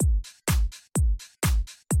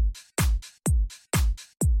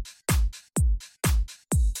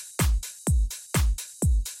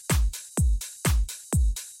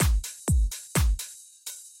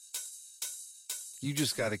You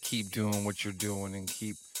just got to keep doing what you're doing and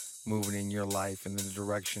keep moving in your life in the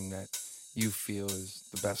direction that you feel is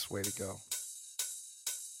the best way to go.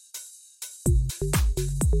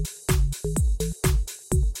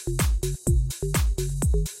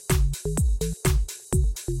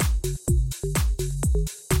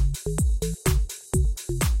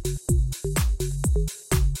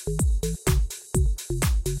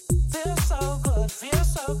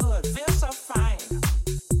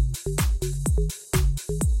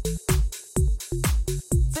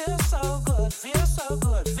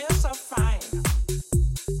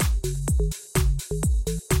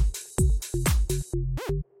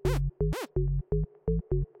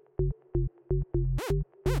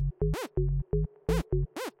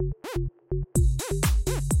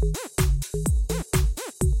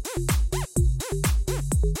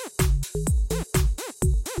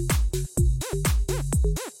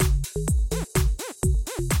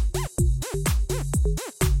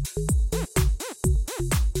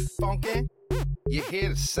 You hear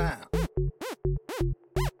the sound.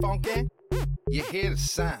 Funky, you hear the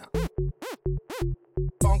sound.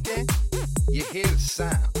 Funky, you hear the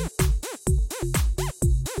sound.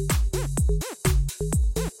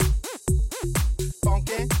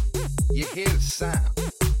 Funky, you hear the sound.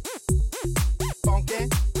 Funky,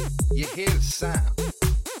 you hear the sound.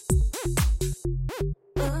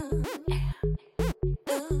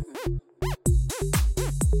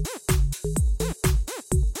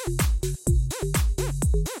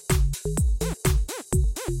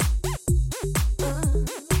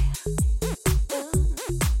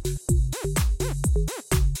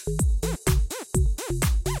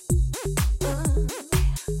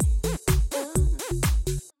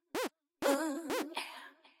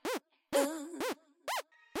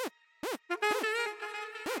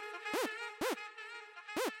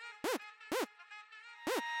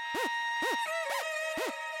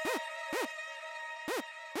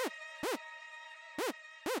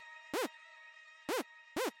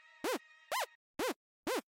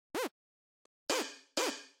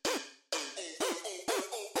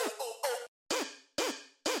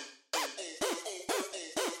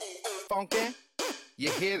 Funky,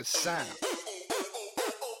 you hear the sound.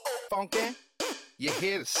 Funky, you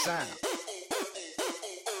hear the sound.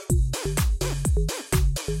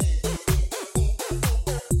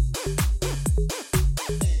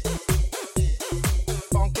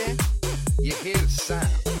 Funky, you hear the sound.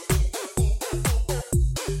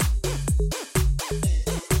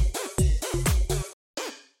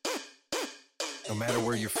 No matter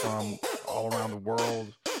where you're from, all around the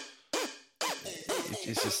world,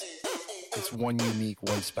 it's just, it's one unique,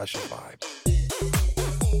 one special vibe.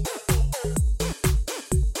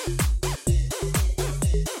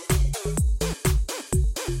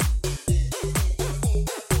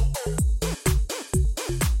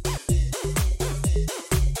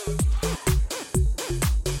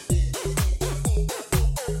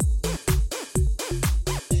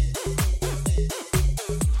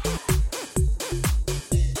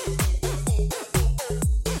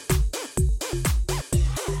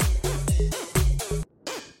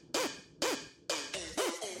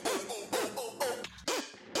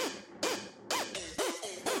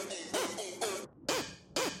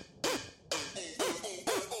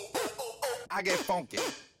 I get funky.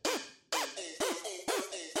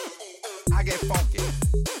 I get funky.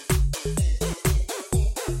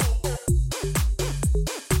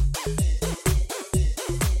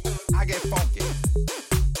 I get funky.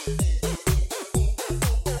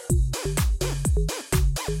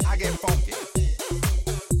 I get funky.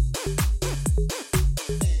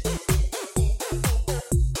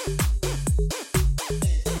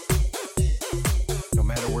 No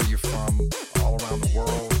matter where you're from, all around the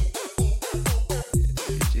world,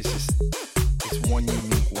 it's one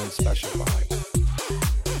unique, one special vibe.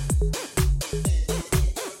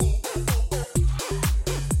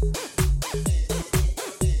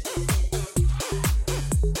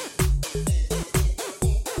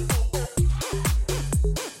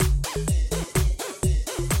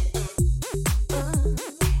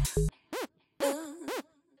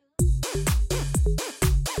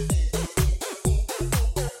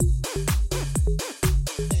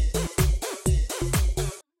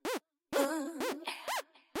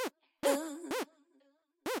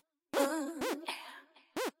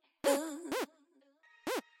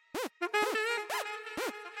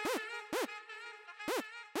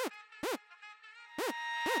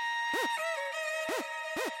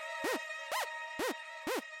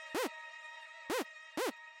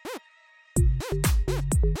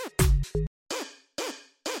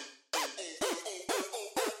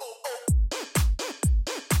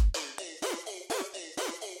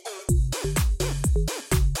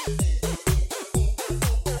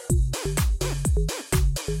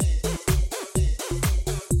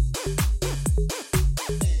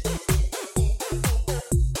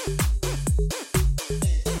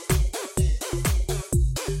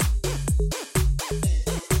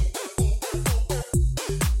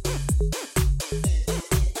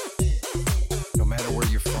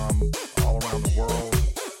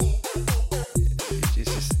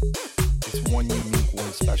 one unique,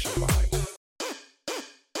 one special vibe.